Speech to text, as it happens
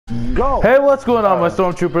Go! Hey, what's going on, my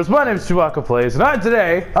stormtroopers? My name is Chewbacca Plays, and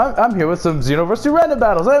today I'm here with some Xenoverse random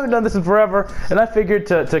battles. I haven't done this in forever, and I figured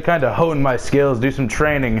to kind of hone my skills, do some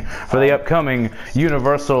training for the upcoming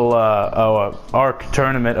Universal Arc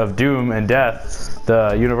Tournament of Doom and Death,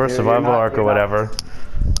 the Universe Survival Arc or whatever.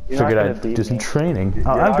 Figured I'd do some training.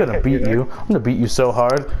 Oh, I'm gonna beat you. I'm gonna beat you so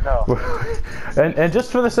hard. No. and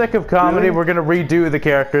just for the sake of comedy, we're gonna redo the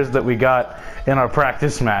characters that we got in our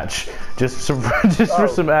practice match, just for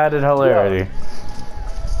some added hilarity.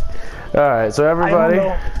 All right, so everybody,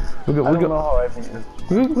 we're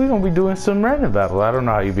gonna be doing some random battle. I don't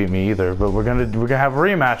know how you beat me either, but we're gonna have a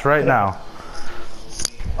rematch right now.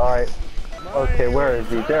 All right. Okay, where is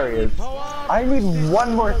he? There he is. I need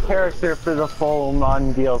one more character for the full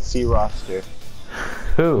non-DLC roster.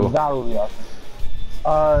 Who? Valia.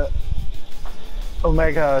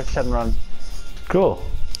 Omega Shenron. Cool.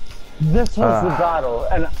 This was the battle,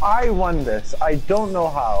 and I won this. I don't know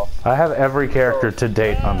how. I have every character to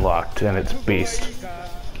date unlocked, and it's Beast.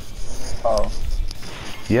 Oh.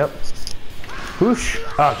 Yep. Whoosh.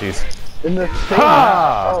 Oh, jeez. In the same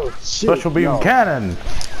Ha! Oh, shoot. Special beam cannon.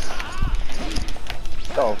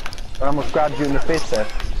 Oh, I almost grabbed you in the face there.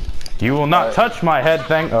 You will not touch my head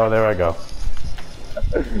thing. Oh, there I go.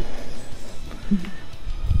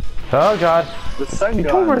 Oh, God. The sun You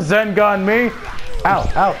gun. over Zengon me.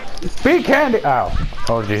 Ow, ow. Be candy. Ow.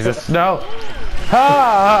 Oh, Jesus. No.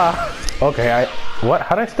 Ha! Okay, what?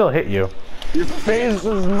 How'd I still hit you? Your face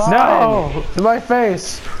is mine. No! My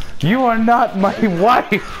face. You are not my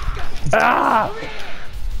wife. Ah!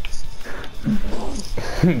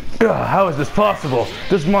 How is this possible?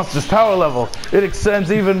 This monster's power level, it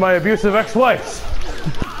extends even my abusive ex-wife's.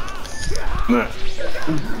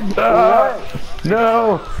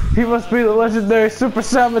 No, he must be the legendary Super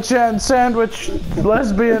Samachan sandwich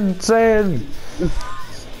lesbian Saiyan.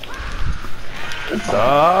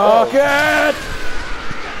 Suck it!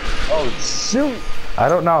 Oh, shoot. I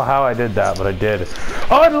don't know how I did that, but I did.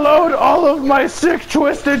 Unload all of my sick,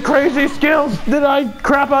 twisted, crazy skills that I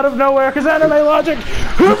crap out of nowhere, because anime logic.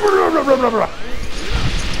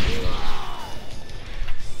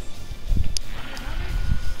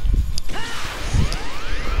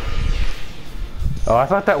 Oh, I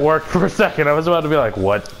thought that worked for a second. I was about to be like,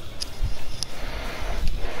 what?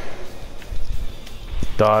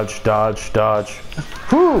 Dodge, dodge, dodge.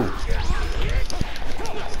 Whew!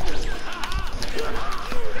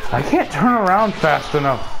 I can't turn around fast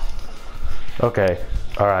enough. Okay,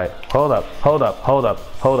 alright. Hold up, hold up, hold up,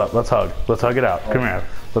 hold up. Let's hug. Let's hug it out. Come here.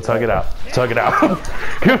 Let's hug it out. Let's hug it out.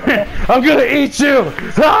 Come here. I'm gonna eat you!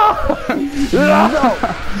 No!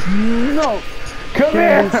 No! Come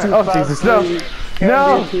here! Oh, Jesus, no!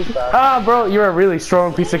 No! Ah, bro, you're a really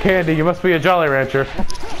strong piece of candy. You must be a Jolly Rancher.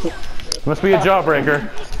 You must be a jawbreaker.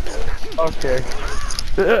 Okay.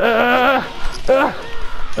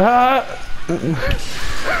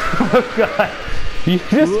 Oh God! You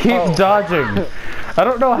just keep dodging. I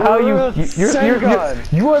don't know how you are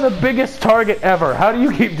the biggest target ever. How do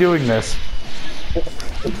you keep doing this?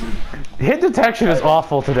 Hit detection is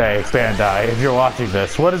awful today, Bandai. If you're watching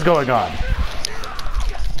this, what is going on?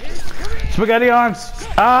 Spaghetti arms.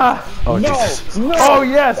 Ah! Oh no, Jesus! No. Oh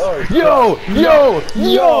yes! Oh, yo! Yo!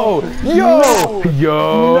 Yo! Yo! No.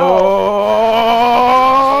 Yo! No.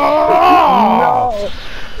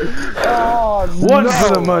 Oh, One for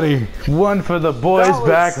the money, one for the boys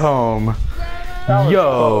back home.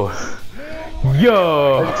 Yo,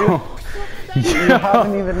 yo, you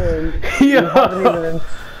haven't even.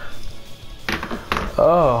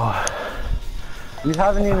 Oh, you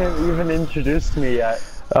haven't even introduced me yet.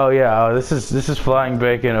 oh yeah. Oh, this is Flying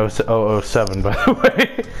Bacon 007, by the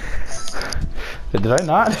way. Did I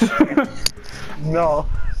not? No.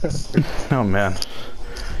 Oh man,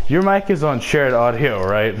 your mic is on shared audio,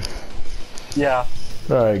 right? Yeah.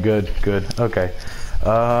 All right, good, good. Okay.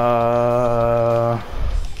 I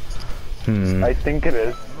think it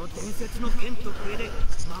is.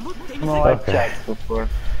 No, I checked before.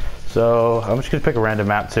 So I'm just gonna pick a random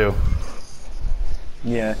map too.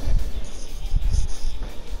 Yeah.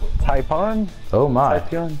 Typon? Oh my.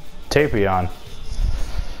 Tapion? Tapion.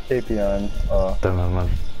 Tapion.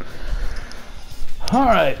 All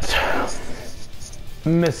right.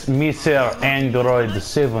 Miss Mr. Android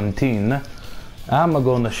 17, I'm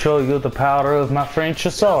gonna show you the power of my French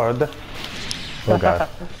sword. Oh God.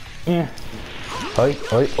 Yeah. Oi,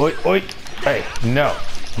 oi, oi, oi. Hey, no,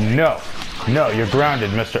 no, no, you're grounded,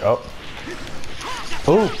 Mr. Oh.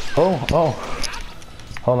 Oh, oh, oh.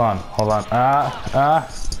 Hold on, hold on.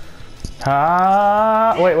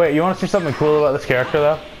 Wait, you wanna see something cool about this character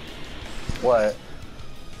though? What?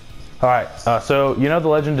 Alright, so you know The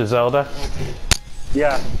Legend of Zelda?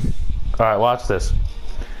 Yeah. Alright, watch this.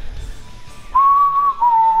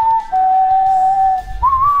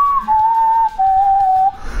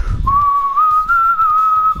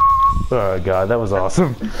 Oh god, that was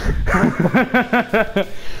awesome.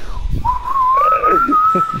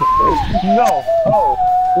 No! Oh!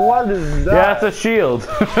 What is that? Yeah, it's a shield.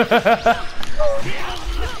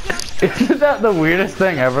 Isn't that the weirdest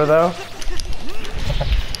thing ever, though?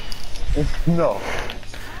 No.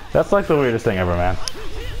 That's like the weirdest thing ever, man.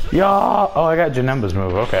 Yeah. Oh, I got Janemba's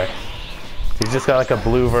move. Okay. He's just got like a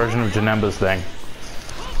blue version of Janemba's thing.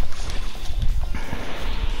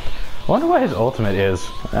 I wonder what his ultimate is.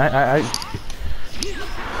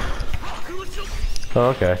 Oh,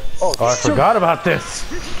 okay. Oh, I forgot about this.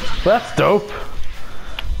 That's dope.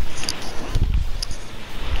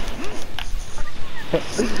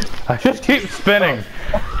 I just keep spinning.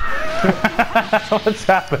 What's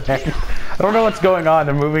happening? I don't know what's going on.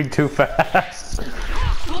 They're moving too fast.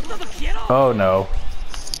 Oh no.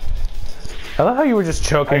 I love how you were just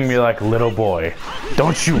choking me like little boy.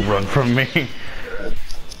 Don't you run from me.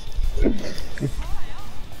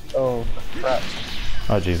 Oh, crap.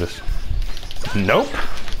 Oh Jesus. Nope.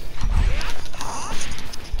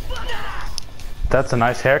 That's a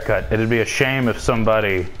nice haircut. It'd be a shame if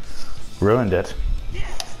somebody ruined it.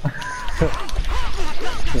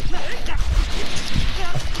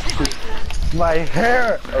 My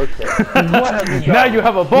hair! Okay. What have you Now you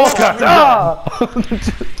have a bowl cut! Ah!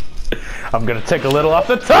 I'm gonna take a little off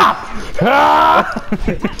the top! Ah!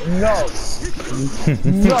 No!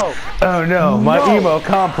 No! Oh no, my No. emo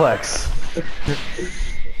complex.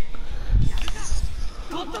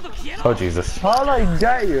 Oh Jesus. How'd I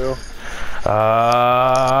get you?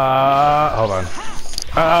 Hold on.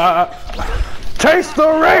 Taste the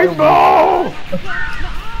rainbow!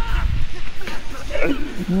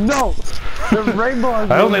 No! The rainbow is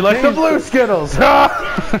I only like the blue Skittles!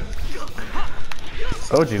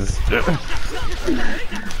 Oh Jesus.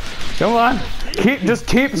 Come on. Just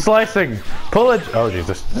keep slicing. Pull it. Oh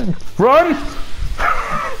Jesus. Run!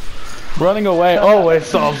 Running away always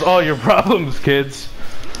solves all your problems, kids.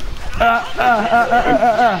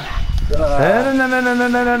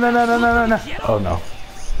 Oh no.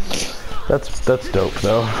 That's dope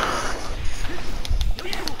though.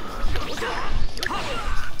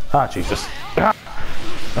 Ah, Jesus.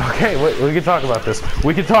 Okay, we can talk about this.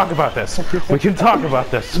 We can talk about this. We can talk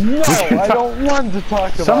about this. No, I don't want to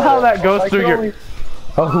talk about Somehow it. that goes through your... Only...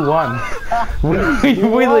 Oh, who won?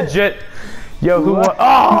 we legit... Yo, who won?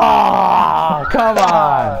 Oh, come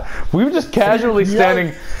on. We were just casually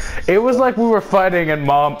standing... It was like we were fighting and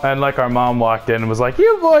like our mom walked in and was like,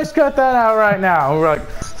 "You boys cut that out right now." And we were like,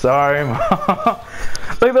 "Sorry, Mom."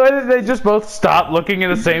 Like the way that they just both stopped looking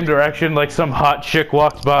in the same direction, like some hot chick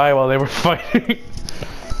walked by while they were fighting.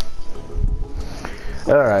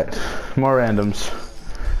 Alright, more randoms.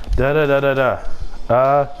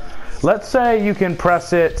 Let's say you can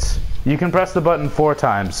press it, you can press the button 4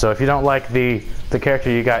 times, so if you don't like the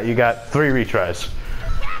character you got 3 retries.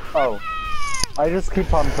 Oh. I just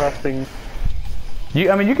keep on pressing.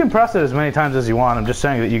 I mean, you can press it as many times as you want. I'm just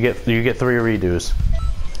saying that you get 3 redos.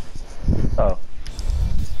 Oh.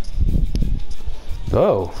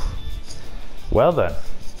 Oh. Well then.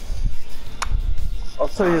 I'll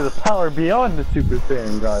show you the power beyond the Super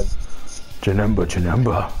Saiyan God. Janemba.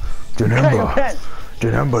 Okay.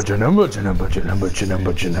 Janemba.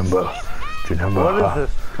 What is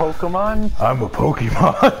this, Pokemon? I'm a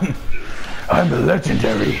Pokemon. I'm a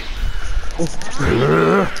legendary.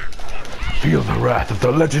 Feel the wrath of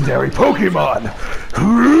the legendary Pokemon.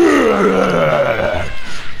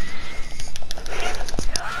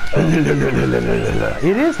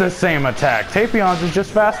 It is the same attack. Tapion's is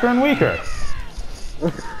just faster and weaker.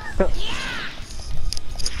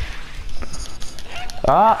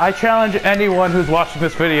 I challenge anyone who's watching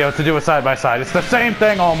this video to do a side-by-side. It's the same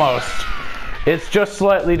thing almost. It's just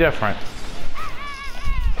slightly different.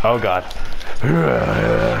 Oh god.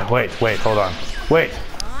 Wait, hold on. Wait.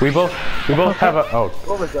 We both have a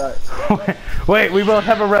What was that? Wait, we both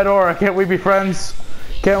have a red aura. Can't we be friends?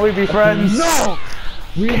 Can't we be friends? No!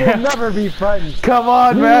 We will never be friends. Come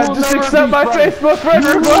on, We man. will Just never accept be my friends. Facebook friend We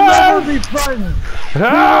will request. never be friends.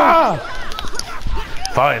 Ah!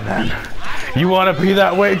 Fine then. You want to be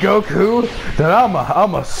that way, Goku? Then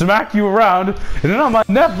I'ma smack you around, and then I'ma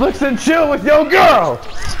Netflix and chill with your girl.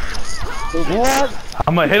 What?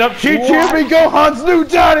 I'ma hit up Chi Chi and be Gohan's new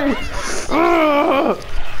daddy. Ugh.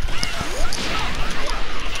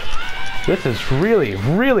 This is really,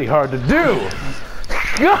 really hard to do.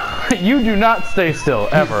 God, you do not stay still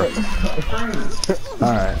ever.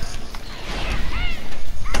 All right.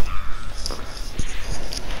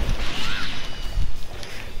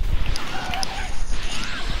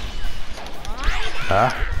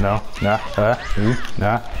 No, nah,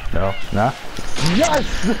 nah, no, nah.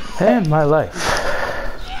 Yes! And my life.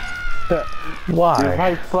 Why? Your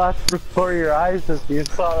light flashed before your eyes as you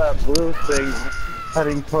saw that blue thing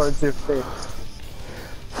heading towards your face.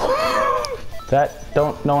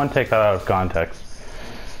 No one take that out of context.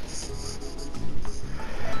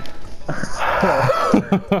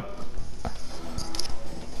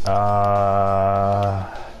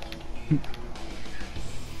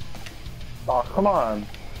 Oh, come on.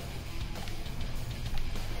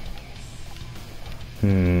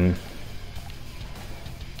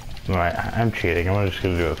 Alright, I'm cheating. I'm just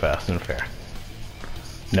gonna do it fast and fair.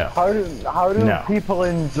 No. How do people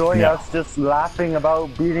enjoy us just laughing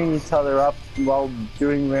about beating each other up while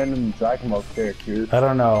doing random Dragon Ball characters? I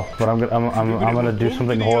don't know, but I'm gonna do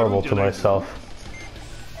something horrible to myself.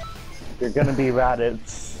 You're gonna be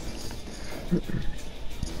Raditz.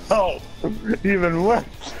 Oh, even worse.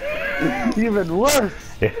 Even worse.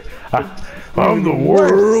 Yeah. I'm the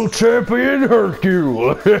world champion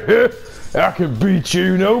Hercule. I can beat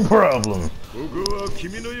you no problem. What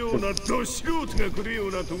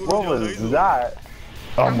was that?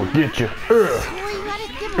 I'm gonna get you.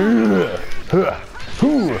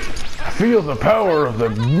 I feel the power of the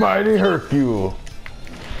mighty Hercule.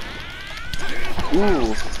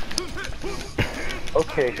 Ooh.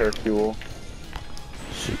 Okay, Hercule.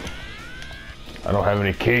 I don't have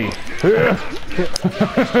any key.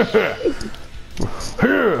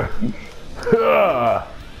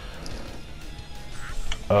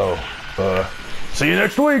 See you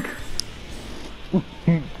next week.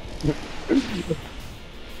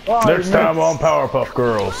 Oh, Next time on Powerpuff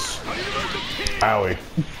Girls. Owie.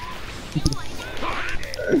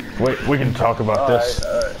 Wait, we can talk about this.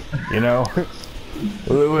 You know,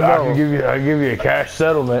 I can give you a cash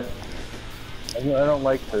settlement. I don't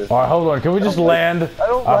like this. All right, hold on. Can we just land?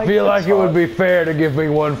 I feel like it would be fair to give me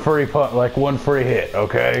one free one free hit.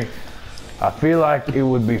 Okay. I feel like it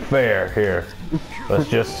would be fair here. Let's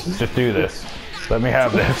just do this. Let me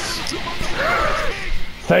have this.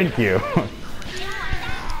 Thank you.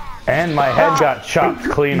 And my head got chopped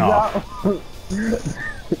clean off.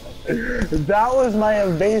 That was my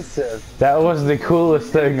evasive. That was the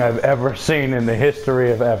coolest thing I've ever seen in the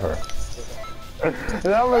history of ever.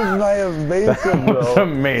 That was my evasive, That was though.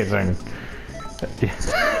 amazing.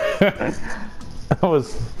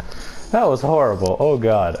 That was horrible. Oh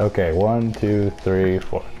god. Okay, 1, 2, 3,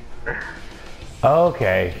 4.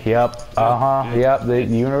 Okay. Yep. Yep. The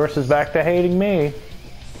universe is back to hating me.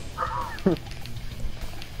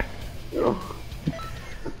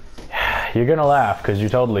 You're gonna laugh because you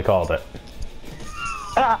totally called it.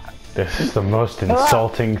 This is the most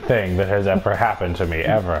insulting thing that has ever happened to me,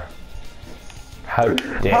 ever. How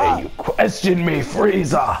dare you question me,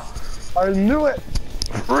 Frieza! I knew it!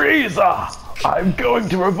 Frieza! I'm going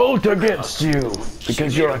to revolt against you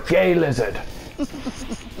because you're a gay lizard.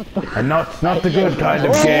 And not the good kind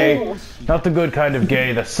of gay, not the good kind of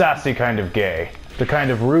gay, the sassy kind of gay. The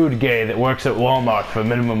kind of rude gay that works at Walmart for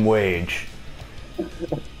minimum wage.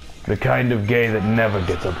 The kind of gay that never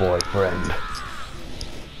gets a boyfriend.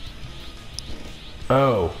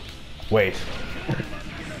 Oh, wait.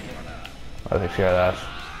 I think that.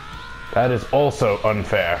 That is also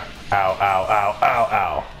unfair. Ow, ow, ow, ow,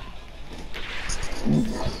 ow.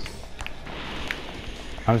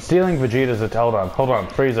 I'm stealing Vegeta's attack. Hold on,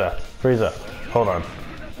 Frieza, hold on.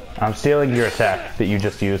 I'm stealing your attack that you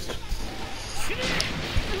just used.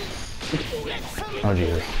 Oh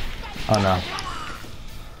Jesus. Oh no.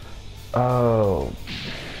 Oh.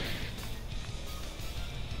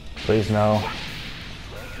 Please no.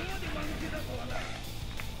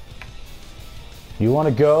 You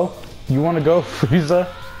wanna go? You wanna go, Frieza?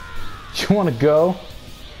 You wanna go?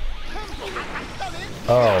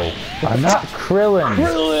 Oh, I'm not Krillin.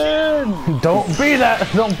 Krillin! Don't be that.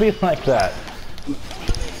 Don't be like that.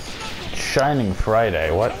 Shining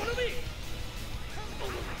Friday. What?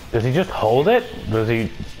 Does he just hold it? Does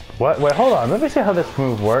he? What? Wait, hold on. Let me see how this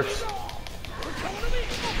move works.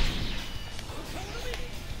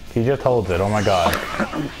 He just holds it. Oh my god.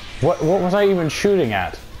 What was I even shooting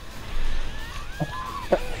at?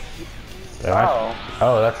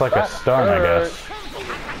 Oh, that's like a stun, I guess.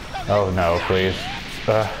 Oh no, please.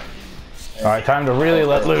 Alright, time to really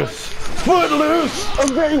let loose. Footloose!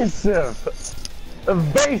 Evasive!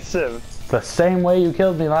 Evasive! The same way you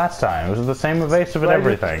killed me last time. It was the same evasive and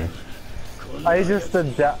everything. I just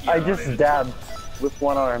dabbed with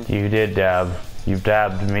one arm. You did dab. You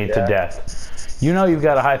dabbed me to death. You know you've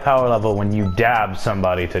got a high power level when you dab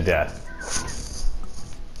somebody to death.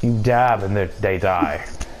 You dab and they die.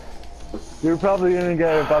 You're probably gonna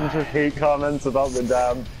get a bunch of hate comments about the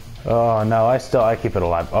dab. Oh no, I keep it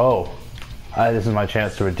alive. Oh, this is my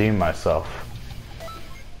chance to redeem myself.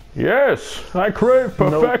 Yes, I crave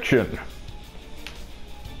perfection.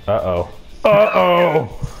 Nope. Uh-oh.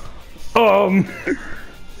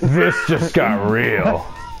 This just got real.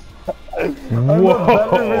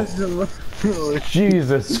 Whoa.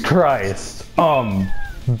 Jesus Christ.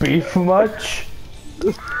 Beef much?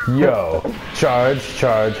 Yo, charge.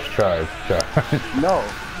 No.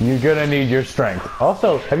 You're gonna need your strength.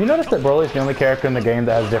 Also, have you noticed that Broly's the only character in the game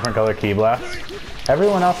that has different color ki blasts?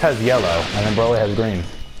 Everyone else has yellow, and then Broly has green.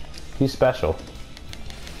 He's special.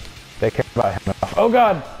 They care about him enough. Oh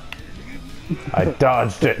god! I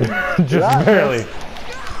dodged it. Just barely.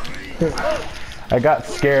 I got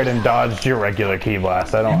scared and dodged your regular ki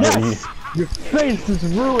blast. I don't really... Your face is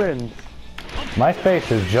ruined! My face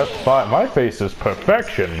is just fine. My face is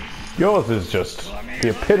perfection. Yours is just the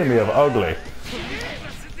epitome of ugly.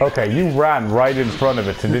 Okay, you ran right in front of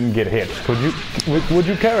it and didn't get hit. Would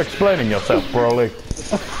you care explaining yourself, Broly?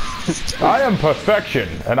 I am perfection,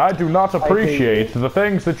 and I do not appreciate the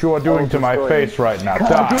things that you are doing to my face right now.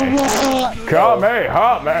 Die!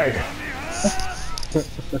 Kamehame!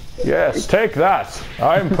 Yes, take that.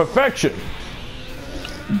 I am perfection.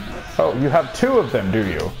 Oh, you have 2 of them, do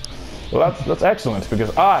you? Well, that's excellent,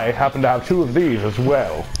 because I happen to have 2 of these as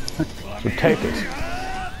well. So take it.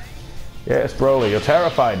 Yes, Broly, you're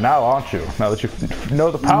terrified now, aren't you? Now that you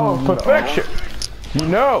know the power of perfection. You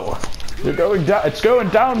know. You're going down. It's going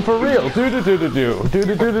down for real. Do.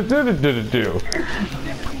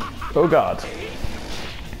 Oh God.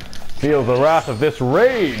 Feel the wrath of this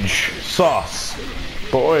rage sauce.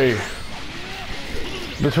 Boy.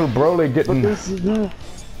 Little Broly getting...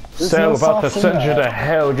 Cell about to send you to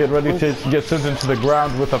hell. Get ready to get sent into the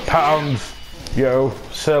ground with a pound. Yo,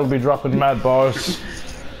 Cell be dropping mad bars.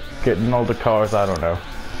 Getting all the cars, I don't know.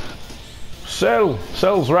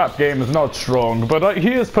 Cell's rap game is not strong, but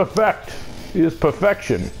he is perfect. He is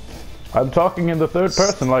perfection. I'm talking in the 3rd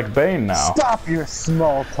person like Bane now. Stop your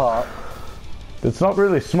small talk. It's not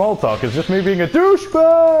really small talk, it's just me being a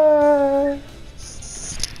douchebag.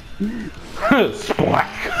 Splat.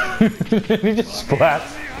 He just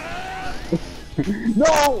splats.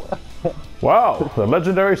 No! Wow, the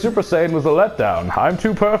legendary Super Saiyan was a letdown. I'm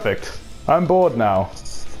too perfect. I'm bored now.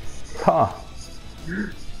 Huh.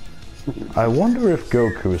 I wonder if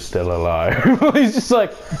Goku's still alive. He's just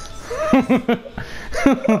like...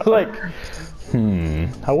 like...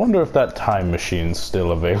 I wonder if that time machine's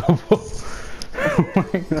still available.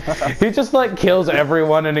 He just like kills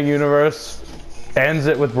everyone in a universe, ends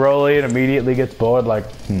it with Broly, and immediately gets bored like,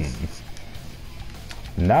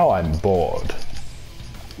 now I'm bored.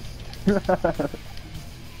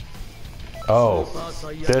 Oh,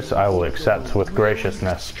 this I will accept with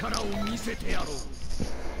graciousness.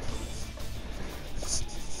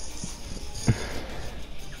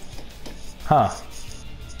 Huh.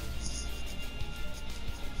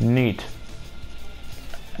 Neat.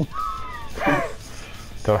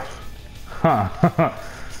 Huh.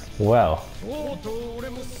 Well.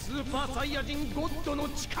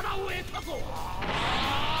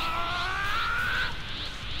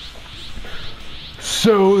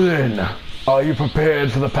 So then, are you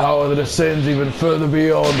prepared for the power that ascends even further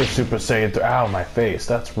beyond the Super Saiyan 3? Ow, my face,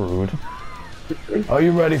 that's rude. Are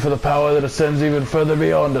you ready for the power that ascends even further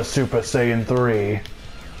beyond the Super Saiyan 3?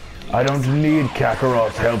 I don't need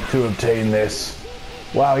Kakarot's help to obtain this.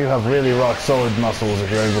 Wow, you have really rock solid muscles if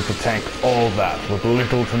you're able to tank all that with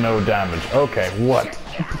little to no damage. Okay, what?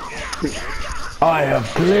 I have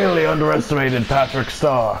clearly underestimated Patrick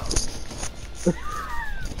Star.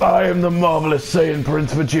 I am the marvelous Saiyan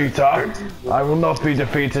Prince Vegeta. I will not be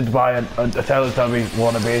defeated by a Teletubby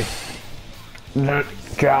wannabe.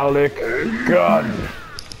 Gallic Gun.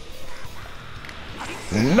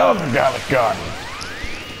 Another Gallic Gun.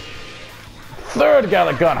 3rd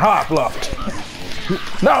Gallic Gun, ha, bluffed.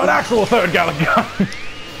 No, an actual 3rd Gallic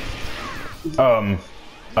Gun.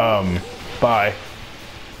 Bye.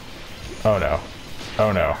 Oh no.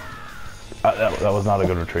 Oh no. That was not a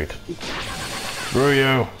good retreat. Screw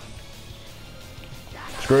you.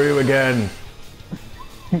 Screw you again.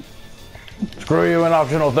 Screw you an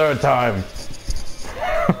optional 3rd time.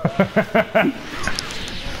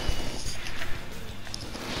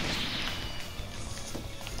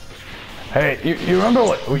 Hey, you remember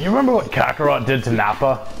what Kakarot did to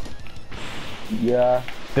Nappa? Yeah.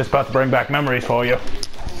 Just about to bring back memories for you.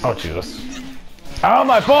 Oh Jesus. Ow,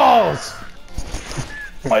 my balls!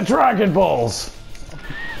 My Dragon Balls!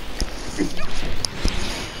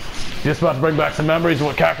 Just about to bring back some memories of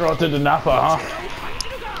what Kakarot did to Nappa, huh?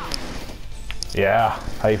 Yeah,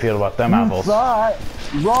 how you feel about them apples?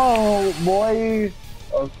 Wrong, boy.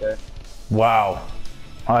 Okay. Wow.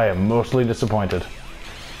 I am mostly disappointed.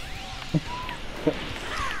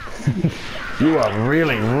 You are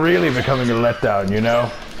really, really becoming a letdown, you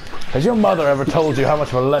know? Has your mother ever told you how much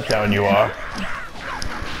of a letdown you are?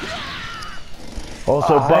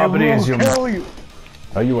 Also, Bobbity is your mother.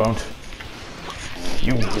 Oh, you won't.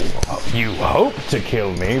 You hope to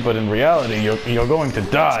kill me, but in reality, you're going to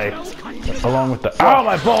die. Along with the— Ow,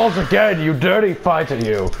 my balls again, you dirty fighter,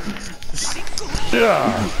 you!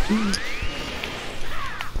 Ugh.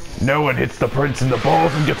 No one hits the prince in the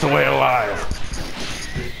balls and gets away alive.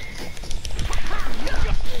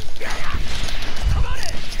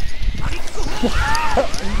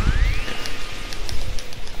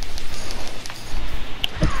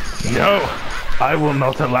 No, I will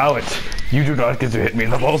not allow it. You do not get to hit me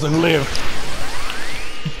in the balls and live.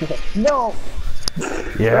 No.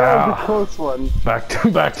 Yeah. That was a close one. Back to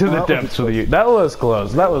the depths with you. That was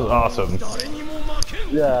close. That was awesome.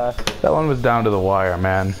 Yeah. That one was down to the wire,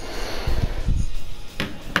 man.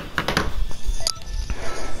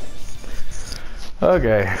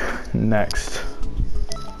 Okay, next.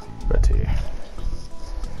 Ready.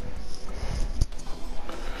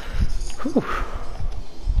 Whew.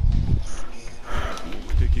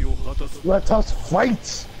 Let us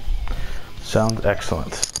fight! Sounds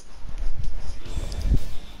excellent.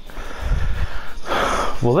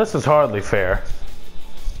 Well, this is hardly fair.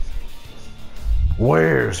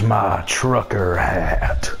 Where's my trucker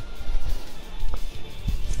hat?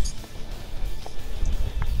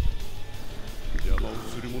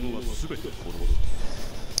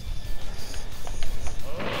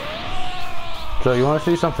 So, you want to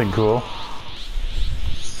see something cool?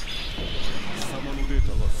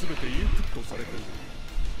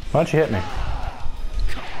 Why don't you hit me?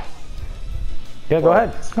 Yeah, go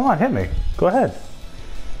ahead. Come on, hit me. Go ahead.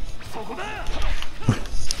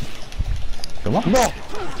 Come on. No.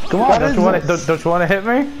 Come on. Don't you want to hit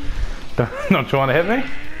me? Don't you want to hit me?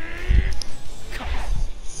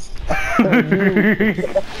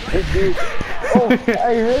 Oh,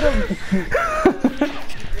 I hit him.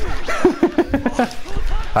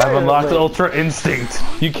 I've unlocked Ultra Instinct.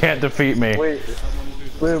 You can't defeat me. Wait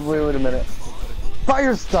a minute.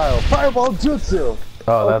 Fire style, fireball jutsu.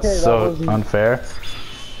 Oh, that's okay, so unfair.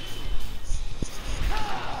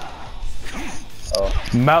 Oh.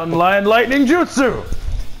 Mountain Lion Lightning Jutsu.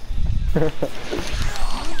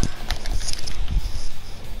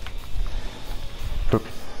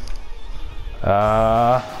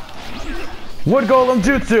 Wood Golem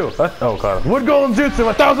Jutsu. Oh god. Wood Golem Jutsu.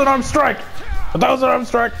 1,000 arm strike. 1,000 arm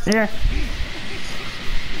strike. Yeah.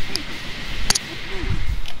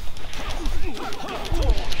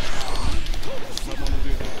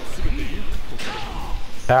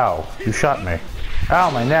 Ow, you shot me. Ow,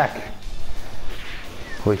 my neck.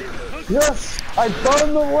 Wait. Yes, I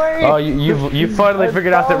found the way. Oh, you finally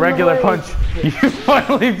figured out that regular punch. You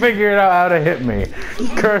finally figured out how to hit me.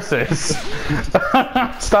 Curses.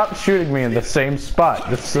 Stop shooting me in the same spot.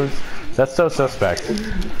 That's so suspect.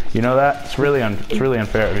 You know that? It's really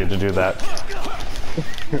unfair of you to do that.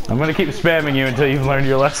 I'm gonna keep spamming you until you've learned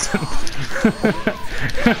your lesson.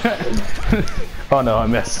 Oh no, I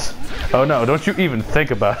missed. Oh no, don't you even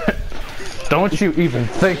think about it. Don't you even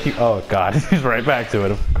think you— oh god, he's right back to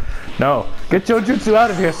it. No, get your jutsu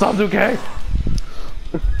out of here, Sasuke!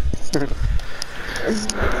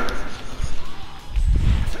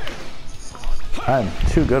 I'm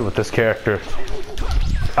too good with this character.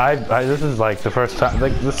 This is like the first time,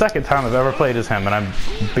 like the second time I've ever played as him, and I'm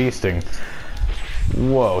beasting.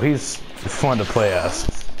 Whoa, he's fun to play as.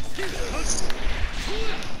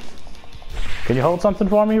 Can you hold something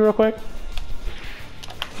for me real quick?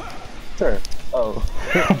 Sure. Oh.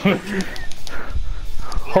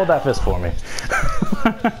 Hold that fist for me.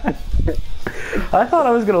 I thought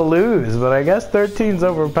I was gonna lose, but I guess 13's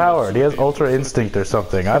overpowered. He has Ultra Instinct or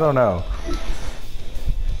something. I don't know.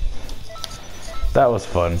 That was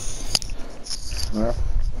fun. Yeah.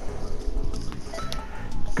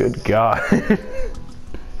 Good God.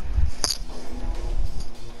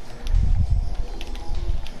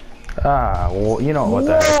 Well, you know what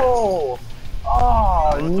that is. Whoa!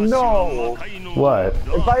 Oh, no! What?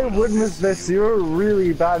 If I witnessed this, you're a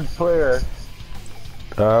really bad player.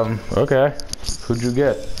 Okay. Who'd you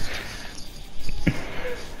get?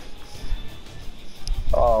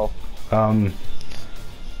 Oh.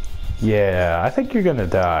 Yeah, I think you're gonna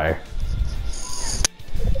die.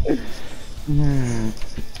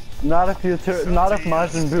 Not if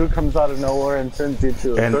Majin Buu comes out of nowhere and turns you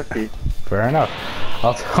into a cookie. Fair enough.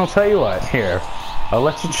 I'll tell you what, here. I'll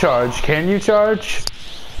let you charge. Can you charge?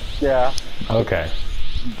 Yeah. Okay.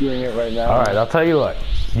 I'm doing it right now. Alright, I'll tell you what.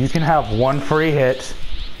 You can have one free hit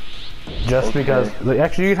Just because...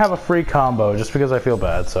 Actually, you can have a free combo just because I feel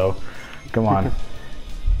bad, so... Come on.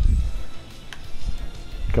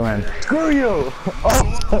 Come in. Screw you!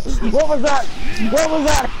 Oh, what was that? What was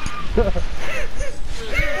that?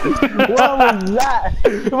 What was that?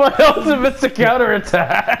 My ultimate's a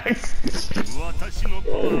counterattack!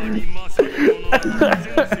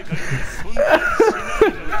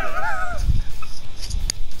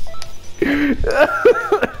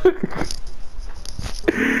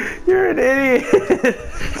 You're an idiot!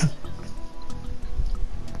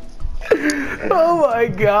 Oh my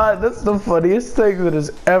god, that's the funniest thing that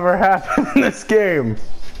has ever happened in this game.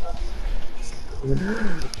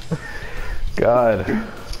 God.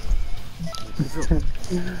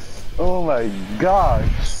 Oh my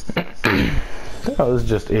gosh. That was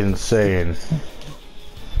just insane.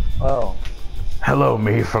 Oh. Hello,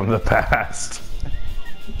 me from the past.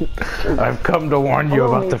 I've come to warn you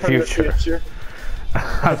about the future.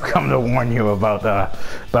 I've come to warn you about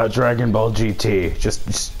Dragon Ball GT.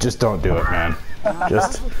 Just don't do it, man.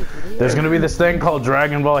 There's gonna be this thing called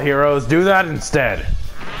Dragon Ball Heroes. Do that instead.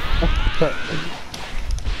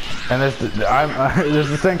 And there's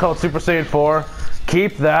this thing called Super Saiyan 4.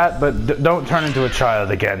 Keep that, but don't turn into a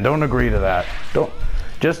child again. Don't agree to that. Don't.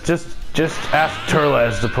 Just ask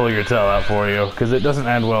Turles to pull your tail out for you, because it doesn't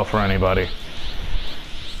end well for anybody.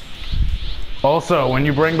 Also, when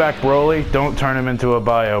you bring back Broly, don't turn him into a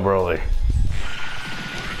Bio Broly.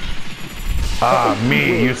 Ah,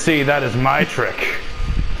 me, you see, that is my trick.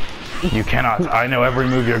 You cannot, I know every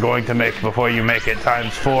move you're going to make before you make it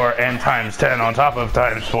 ×4 and ×10 on top of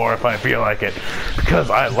 ×4 if I feel like it. Because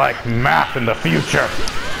I like math in the future.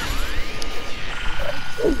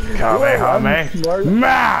 Kamehame.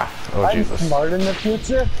 Math! Oh, I'm Jesus. smart in the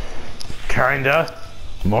future? Kinda.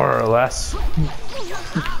 More or less.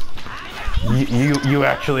 You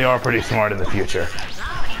actually are pretty smart in the future.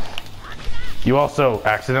 You also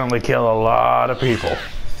accidentally kill a lot of people.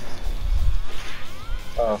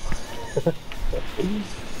 Oh.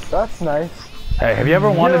 That's nice. Hey, have you ever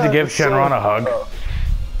wanted to give Shenron a hug?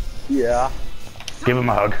 Yeah. Give him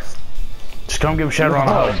a hug. Just come give Shenron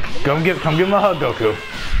a hug. Come give him a hug, Goku.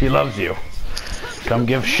 He loves you. Come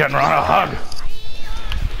give Shenron a hug.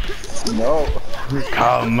 No.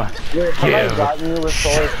 Come Wait, have I gotten you with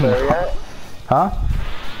Solar Flare yet? Huh?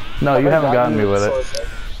 No, you haven't gotten me with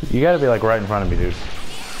it. You gotta be like right in front of me, dude.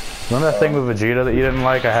 Remember that thing with Vegeta that you didn't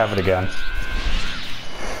like? I have it again.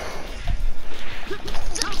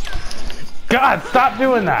 God, stop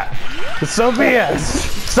doing that! It's so BS!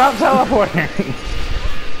 Stop teleporting!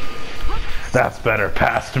 That's better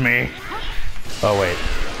past me. Oh, wait.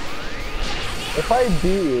 If I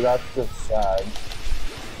beat you, that's just sad.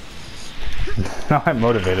 No, I'm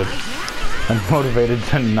motivated. I'm motivated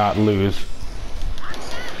to not lose.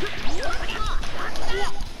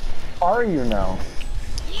 Are you now?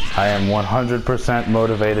 I am 100%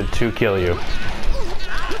 motivated to kill you.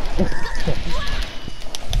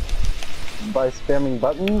 By spamming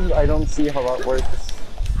buttons? I don't see how that works.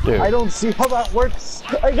 Dude. I don't see how that works!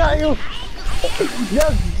 I got you!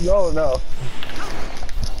 Yes! No, no.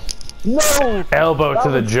 No! Elbow to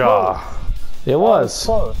the jaw. Close. It was.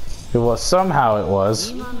 Close. It was. Somehow it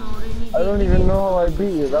was. I don't even know how I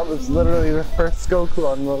beat you. That was literally the first Goku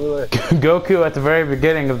on the list. Goku at the very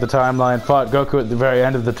beginning of the timeline fought Goku at the very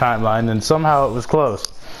end of the timeline, and somehow it was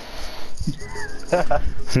close.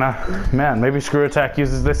 Nah, man, maybe Screw Attack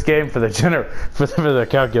uses this game for the for the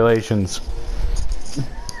calculations.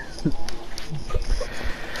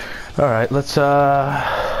 All right, let's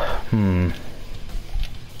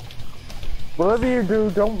Whatever you do,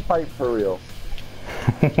 don't fight for real.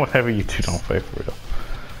 Whatever you do, don't fight for real.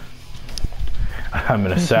 I'm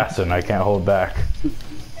an assassin. I can't hold back.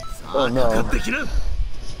 Oh no.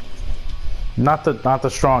 Not the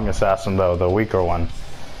strong assassin though, the weaker one,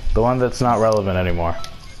 the one that's not relevant anymore.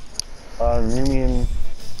 You mean?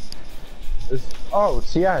 Oh,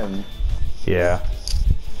 Tien. Yeah.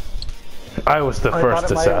 I was the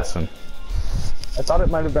first assassin. I thought it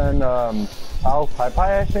might have been Al Pai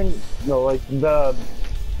Pai, I think. No, like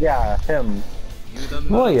yeah, him.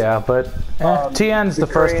 Well, yeah, but Tien's the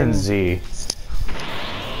first in Z.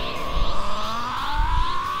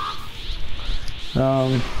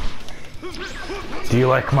 Do you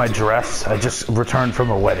like my dress? I just returned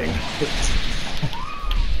from a wedding.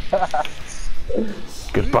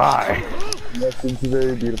 Goodbye. Yes, it's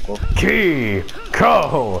very beautiful. Ki,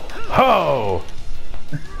 ko, ho.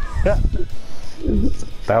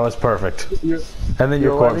 That was perfect. And then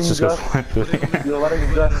your corpse just goes. Your wedding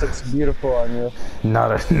dress looks beautiful on you.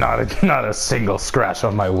 Not a single scratch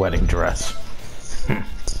on my wedding dress.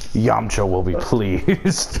 Yamcha will be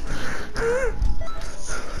pleased.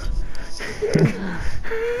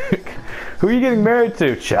 Who are you getting married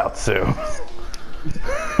to? Chaozu.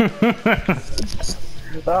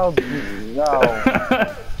 Oh, no.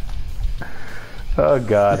 Oh,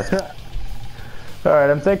 God. Alright,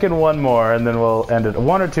 I'm thinking one more, and then we'll end it.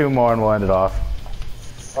 One or two more, and we'll end it off.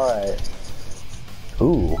 Alright.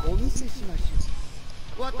 Ooh.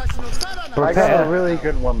 I got a really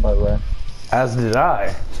good one, by the way. As did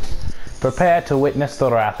I. Prepare to witness the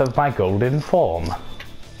wrath of my golden form.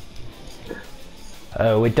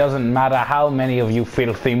 Oh, it doesn't matter how many of you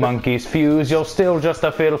filthy monkeys fuse, you're still just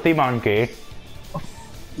a filthy monkey.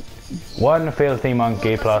 One filthy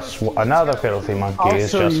monkey plus another filthy monkey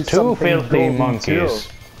is just two filthy monkeys.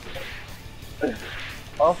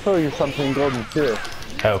 I'll show you something golden too.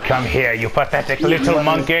 Oh, come here, you pathetic little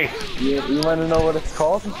monkey! You want to know what it's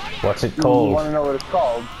called? What's it called? You want to know what it's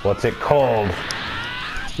called? What's it called?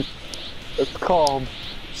 It's called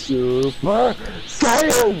Super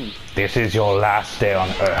Saiyan! This is your last day on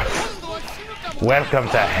Earth. Welcome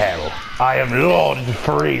to hell. I am Lord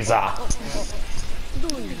Frieza.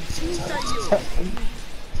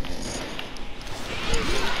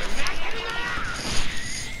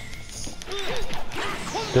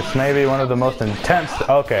 This may be one of the most intense.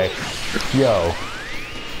 Okay. Yo.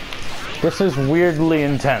 This is weirdly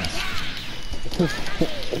intense.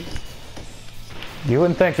 You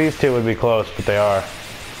wouldn't think these two would be close, but they are.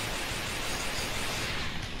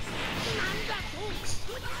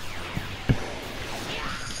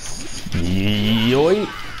 Yoy!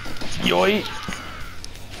 Yoy!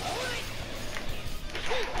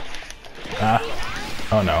 Ah.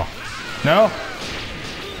 Oh no. No!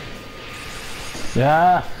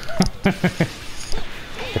 Yeah!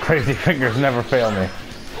 The crazy fingers never fail me.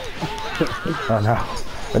 Oh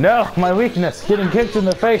no. No! My weakness! Getting kicked in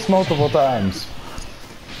the face multiple times!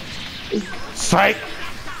 Psych!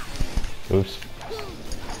 Oops.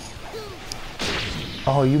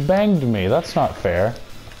 Oh, you banged me. That's not fair.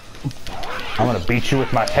 I'm gonna beat you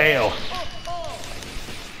with my tail.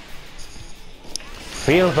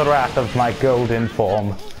 Feel the wrath of my golden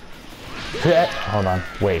form. Hold on.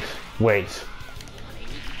 Wait. Wait.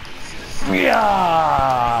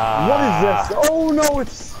 Yeah! What is this? Oh no,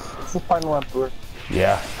 it's the final emperor.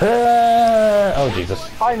 Yeah. Oh Jesus.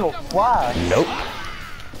 Final flash. Nope.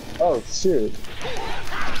 Oh shoot.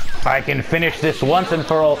 I can finish this once and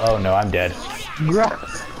for all. Oh no, I'm dead.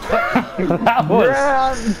 That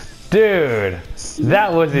was... Dude,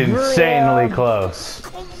 that was insanely close.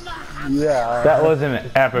 Yeah. That was an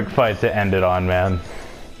epic fight to end it on, man.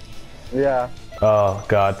 Yeah. Oh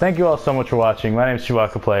god, thank you all so much for watching. My name's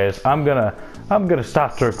Chewbacca Plays. I'm gonna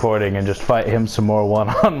stop the recording and just fight him some more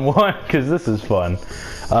one-on-one because this is fun.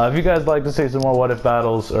 If you guys like to see some more what if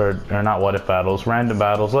battles, or not what if battles, random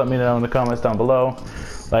battles, let me know in the comments down below.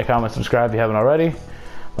 Like, comment, subscribe if you haven't already.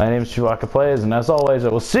 My name is Chewbacca Plays, and as always, I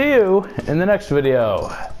will see you in the next video.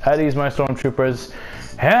 At ease, my stormtroopers,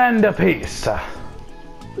 and a peace.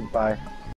 Goodbye.